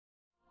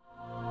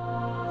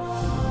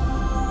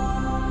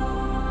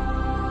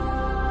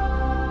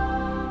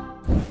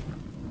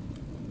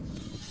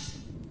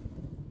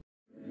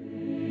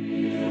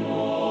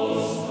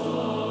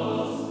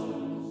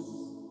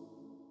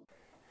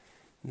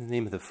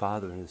name of the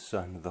Father, and the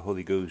Son, and the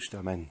Holy Ghost.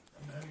 Amen.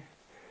 Amen.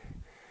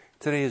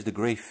 Today is the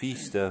great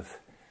feast of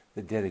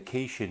the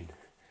dedication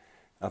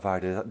of our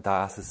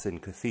diocesan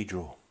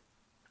cathedral.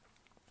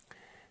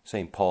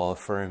 St. Paul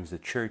affirms the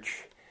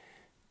Church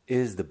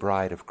is the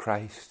bride of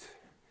Christ,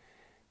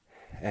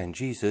 and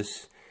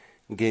Jesus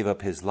gave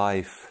up his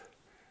life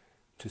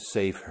to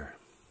save her.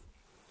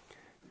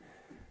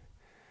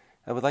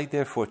 I would like,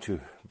 therefore, to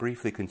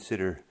briefly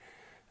consider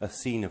a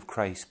scene of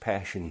Christ's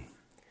passion,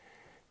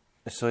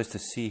 so as to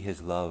see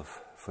his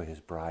love for his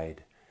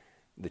bride,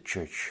 the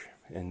Church,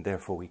 and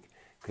therefore we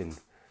can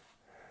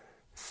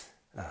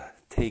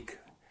take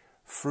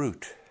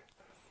fruit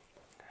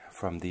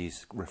from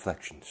these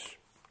reflections.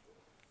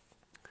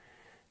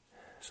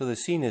 So the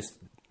scene is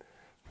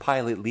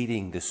Pilate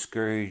leading the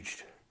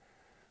scourged,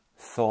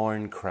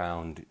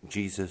 thorn-crowned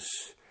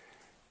Jesus,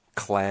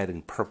 clad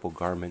in purple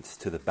garments,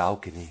 to the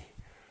balcony.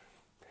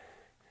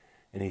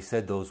 And he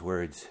said those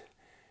words,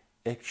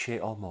 Ecce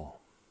Homo,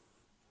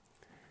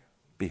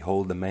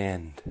 behold the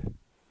man.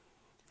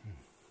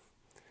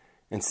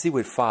 And see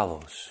what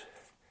follows.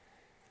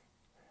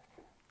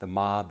 The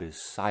mob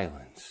is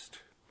silenced.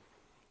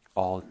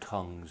 All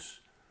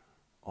tongues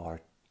are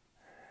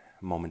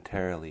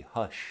momentarily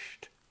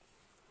hushed.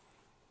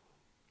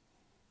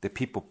 The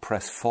people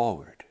press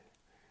forward.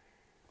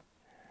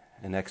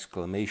 An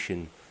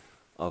exclamation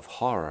of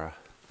horror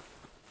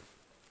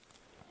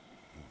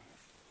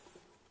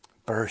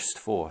burst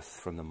forth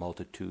from the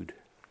multitude.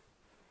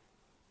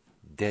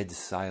 Dead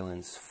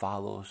silence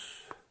follows,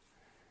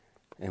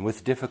 and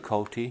with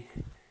difficulty,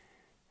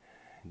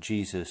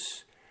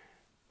 Jesus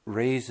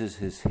raises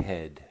his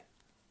head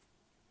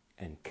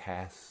and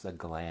casts a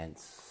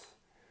glance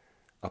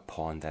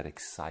upon that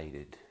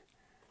excited,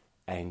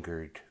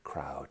 angered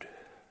crowd.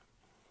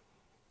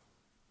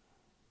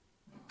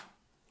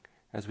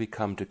 As we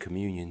come to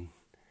communion,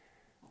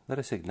 let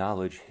us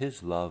acknowledge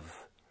his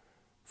love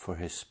for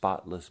his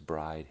spotless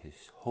bride, his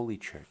holy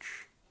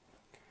Church.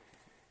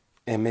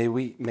 And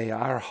may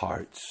our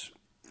hearts,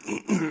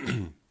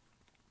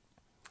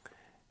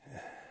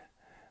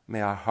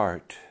 may our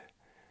heart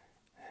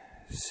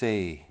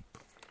say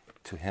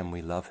to him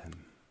we love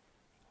him,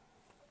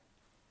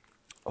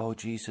 O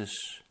Jesus,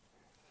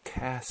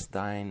 cast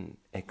thine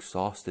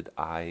exhausted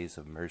eyes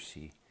of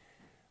mercy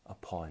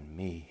upon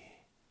me.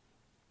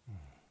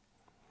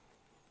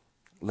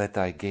 Let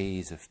thy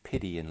gaze of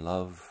pity and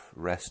love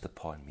rest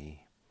upon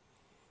me.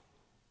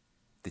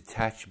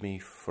 Detach me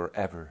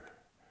forever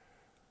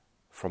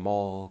from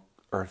all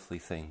earthly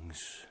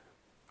things.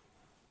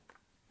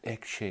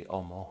 Ecce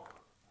Homo,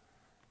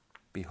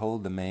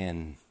 behold the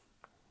man.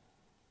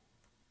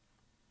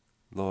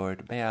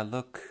 Lord, may I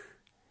look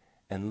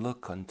and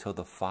look until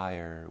the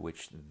fire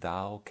which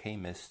thou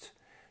camest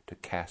to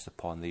cast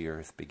upon the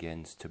earth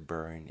begins to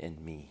burn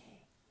in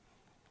me.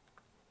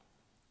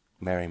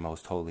 Mary,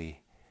 most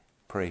holy,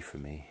 pray for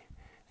me.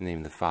 In the name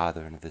of the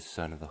Father, and of the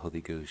Son, and of the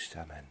Holy Ghost.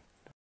 Amen.